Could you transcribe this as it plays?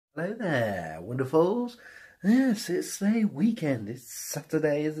Hello there, wonderfuls. Yes, it's the weekend. It's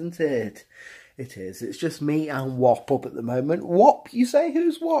Saturday, isn't it? It is. It's just me and Wop up at the moment. Wop, you say?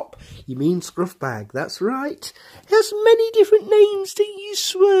 Who's Wop? You mean Scruffbag, that's right. He has many different names, don't you,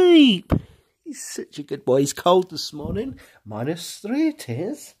 Sweep? He's such a good boy. He's cold this morning. -3 it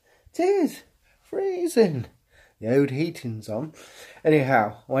is. It is. Freezing. The old heating's on.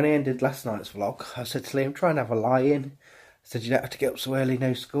 Anyhow, when I ended last night's vlog, I said to Liam, try and have a lie-in. I said, you don't have to get up so early,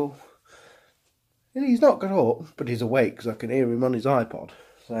 no school. And he's not got up, but he's awake because I can hear him on his iPod.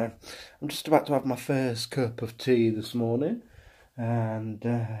 So I'm just about to have my first cup of tea this morning. And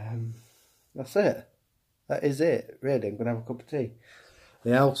that's it. That is it, really. I'm going to have a cup of tea.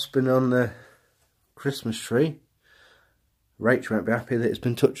 The elf's been on the Christmas tree. Rach won't be happy that it's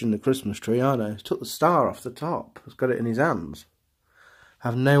been touching the Christmas tree, I know. He's took the star off the top. He's got it in his hands. I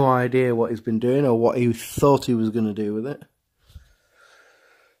have no idea what he's been doing or what he thought he was going to do with it.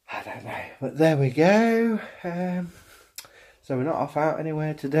 I don't know, but there we go. So we're not off out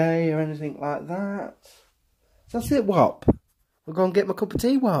anywhere today or anything like that. So that's it, Wop. I'll go and get my cup of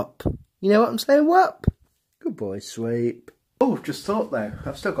tea, Wop. You know what I'm saying, Wop? Good boy, Sweep. Oh, just thought though,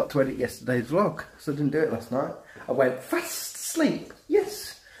 I've still got to edit yesterday's vlog, so I didn't do it last night. I went fast asleep.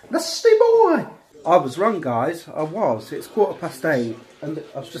 Yes, nasty boy. I was wrong, guys. I was. It's 8:15, and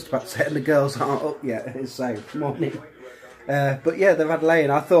I was just about to say, and the girls aren't up yet. It's safe. Morning. But yeah, they've had laying.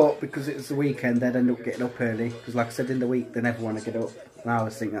 I thought because it was the weekend they'd end up getting up early, because like I said, in the week they never want to get up. And I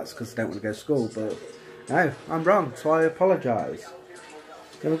always think that's because they don't want to go to school, but no, I'm wrong, so I apologise.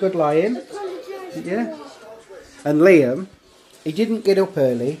 Have a good lie-in. Yeah. And Liam, he didn't get up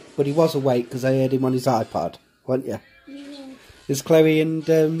early, but he was awake because I heard him on his iPod, weren't you? Yeah. Is Chloe and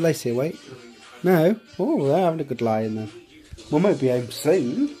Lacey awake? No? Oh, they're having a good lie-in then. Mum won't be home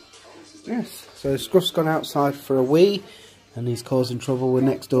soon. Yes. So Scruff's gone outside for a wee. And he's causing trouble with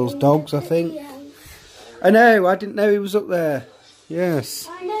next door's dogs, I think. I know, I didn't know he was up there. Yes.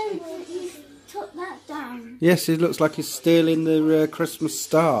 I know, but he's took that down. Yes, it looks like he's stealing the Christmas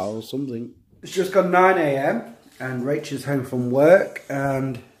star or something. It's just gone 9 AM and Rachel's home from work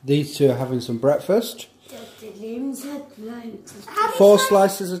and these two are having some breakfast. Liam's had loads of 4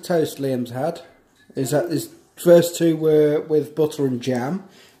 slices of toast Liam's had. His first 2 were with butter and jam,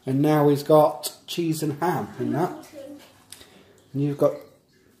 and now he's got cheese and ham in that. And you've got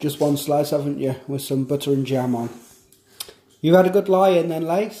just 1 slice, haven't you, with some butter and jam on. You had a good lie-in then,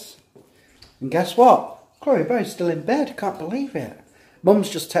 Lace. And guess what? Chloe Bo's still in bed. I can't believe it. Mum's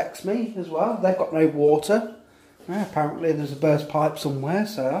just texted me as well. They've got no water. Yeah, apparently there's a burst pipe somewhere,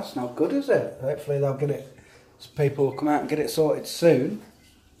 so that's not good, is it? Hopefully they'll get it. Some people will come out and get it sorted soon.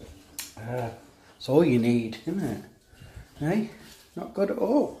 It's all you need, isn't it? Hey? Not good at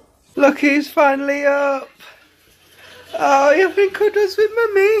all. Look, he's finally up. Oh, you've been cuddles with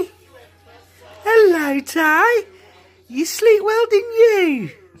Mummy. Hello, Ty. You sleep well, didn't you?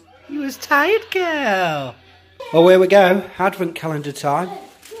 You was tired, girl. Oh, here we go. Advent calendar time.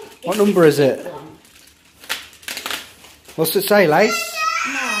 What number is it? What's it say, Lace?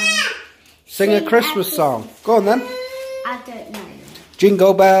 No. Sing a Christmas song. Go on then. I don't know.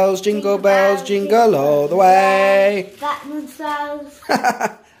 Jingle bells, jingle all the way. That one sounds.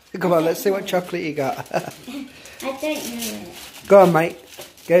 Come on, let's see what chocolate you got. I don't know it. Go on, mate.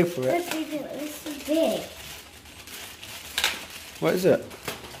 Go for it. This is big. What is it?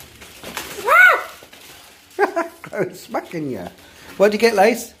 Chloe's smacking you. What did you get,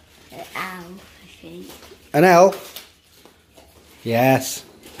 Lace? An elf, I think. An elf? Yes.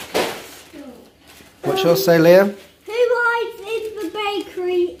 What's yours say, Liam? Who hides in the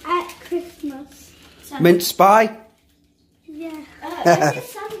bakery at Christmas? Santa. Mince pie? Yeah.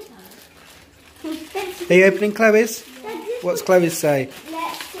 It's Santa. Are you opening Chloe's? What's Chloe's say?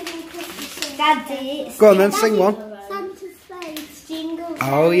 Let's sing a Christmas song. Daddy. Go on then, sing one. Santa's face, jingle.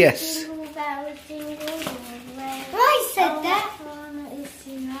 Oh, yes. Jingle bells, jingle all the way. I said that.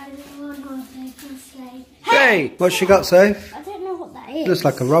 Hey, what's she got, Soph? I don't know what that is. Looks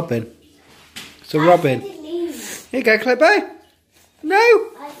like a robin. It's a robin. Here you go, Chloe. No.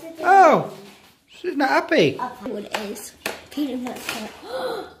 Oh, she's not happy. I know what it is. Peanut butter.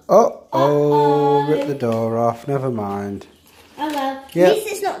 Oh, rip the door off. Never mind. Oh well. Yep. At least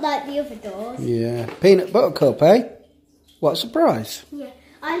it's not like the other doors. Yeah. Peanut butter cup, eh? What a surprise. Yeah.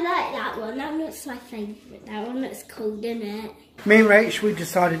 I like that one. That one's my favourite. That one looks cool, doesn't it? Me and Rach, we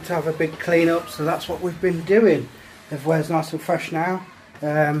decided to have a big clean up, so that's what we've been doing. Everywhere's nice and fresh now.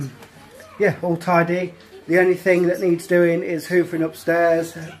 Yeah, all tidy. The only thing that needs doing is hoovering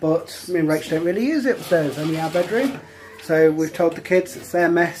upstairs, but me and Rach don't really use it upstairs, only our bedroom. So we've told the kids it's their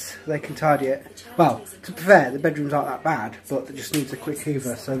mess, they can tidy it. Well, to be fair, the bedrooms aren't that bad, but it just needs a quick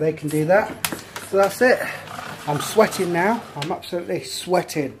hoover, so they can do that. So that's it. I'm sweating now. I'm absolutely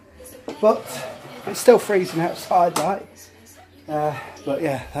sweating. But it's still freezing outside, right? But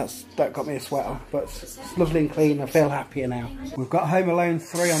yeah, that got me a sweater. But it's lovely and clean. I feel happier now. We've got Home Alone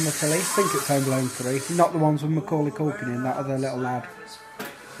 3 on the telly. I think it's Home Alone 3. Not the ones with Macaulay Culkin in, that other little lad.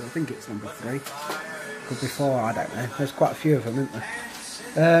 So I think it's number 3. Could be 4, I don't know. There's quite a few of them, isn't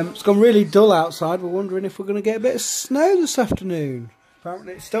there? It's gone really dull outside. We're wondering if we're going to get a bit of snow this afternoon.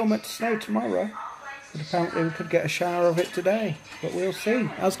 Apparently it's still meant to snow tomorrow. But apparently we could get a shower of it today. But we'll see. It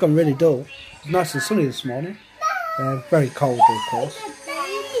has gone really dull. It was nice and sunny this morning. Very cold, of course.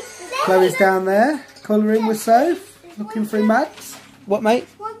 Chloe's down there, colouring with Soph, looking through mags. What, mate?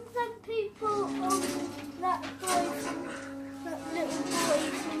 One of them people on that boy, that little boy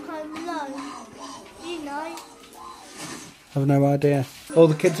from Home Alone, you know. I've no idea. All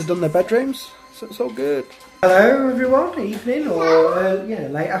the kids have done their bedrooms, so it's all good. Hello everyone, evening or yeah,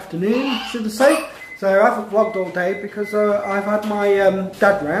 late afternoon, should I say. So I haven't vlogged all day because I've had my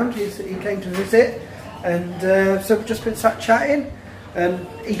dad round. He came to visit. And so we've just been sat chatting, and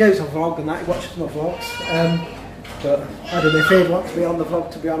he knows I vlog and that, he watches my vlogs, but I don't know if he'd want to be on the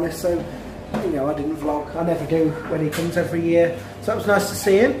vlog, to be honest, so, you know, I didn't vlog. I never do when he comes every year, so it was nice to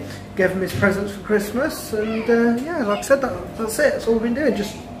see him, gave him his presents for Christmas, and yeah, like I said, that's it, that's all we've been doing,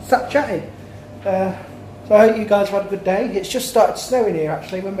 just sat chatting. So I hope you guys have had a good day. It's just started snowing here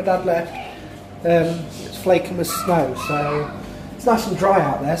actually when my dad left. It's flaking with snow, so it's nice and dry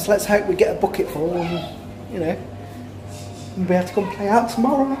out there, so let's hope we get a bucket full and, you know, we'll be able to come play out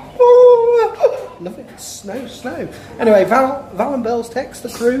tomorrow. Oh, love it, snow, snow. Anyway, Val and Belle's text the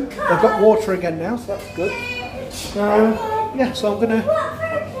crew. They've got water again now, so that's good. Yeah, so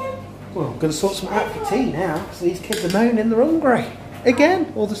I'm gonna sort some out for tea now, so these kids are moaning they're hungry.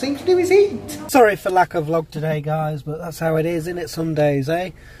 Again, all they seem to do is eat. Sorry for lack of vlog today, guys, but that's how it is, isn't it? Some days,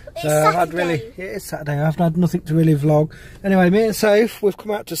 eh? So it's Saturday. I've had nothing to really vlog. Anyway, me and Soph, we've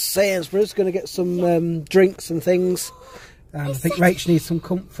come out to Sainsbury's, going to get some drinks and things. And I think Rach needs some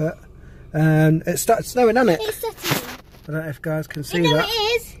comfort. And it started snowing, hasn't it? It's settling. I don't know if guys can see that. that. It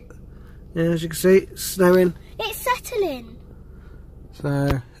is. Yeah, as you can see, it's snowing. It's settling.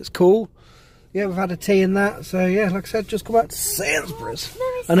 So it's cool. Yeah, we've had a tea and that. So yeah, like I said, just come out to Sainsbury's.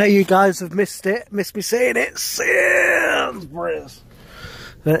 I know you guys have missed me saying it. Sainsbury's.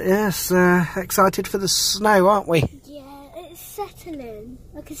 But yes, excited for the snow, aren't we? Yeah, it's settling.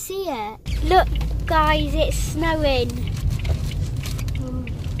 I can see it. Look, guys, it's snowing.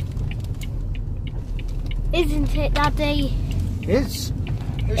 Isn't it, Daddy? It is.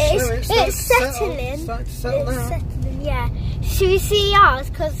 It's settling. It's starting to settle now. Settling, yeah. Should we see ours?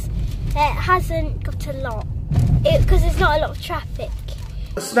 Because it hasn't got a lot. Because there's not a lot of traffic.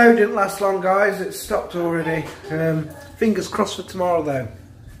 The snow didn't last long, guys. It stopped already. Fingers crossed for tomorrow, though.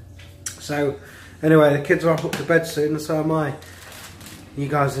 So, anyway, the kids are up to bed soon, and so am I. You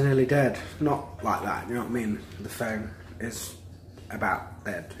guys are nearly dead. Not like that, you know what I mean? The phone is about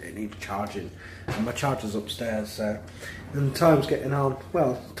dead. It needs charging. And my charger's upstairs, so... And the time's getting on,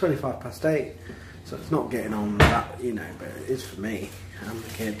 well, 8:25. So it's not getting on that, you know, but it is for me and the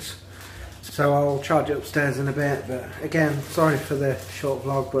kids. So I'll charge it upstairs in a bit, but again, sorry for the short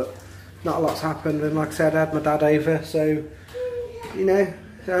vlog, but not a lot's happened. And like I said, I had my dad over, so, you know...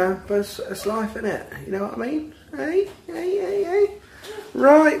 but it's life, isn't it? You know what I mean? Hey.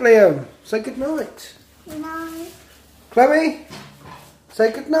 Right, Liam. Say good night. Good night. Chloe.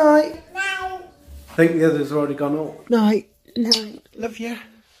 Say good night. Night. I think the others have already gone up. Night. Night. Love you.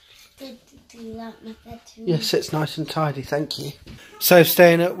 Do you like my bedroom? Yes, it's nice and tidy. Thank you. So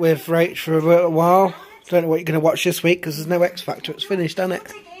staying up with Rach for a little while. Don't know what you're going to watch this week because there's no X Factor. It's finished, hasn't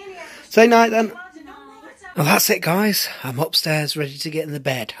it? Say night then. Well, that's it, guys. I'm upstairs ready to get in the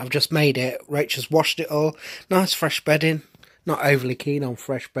bed. I've just made it. Rach has washed it all. Nice fresh bedding. Not overly keen on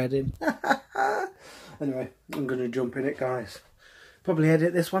fresh bedding. Anyway, I'm going to jump in it, guys. Probably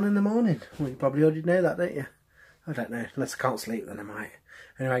edit this one in the morning. Well, you probably already know that, don't you? I don't know. Unless I can't sleep, then I might.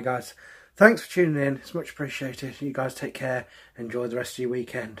 Anyway, guys, thanks for tuning in. It's much appreciated. You guys take care. Enjoy the rest of your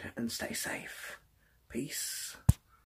weekend and stay safe. Peace.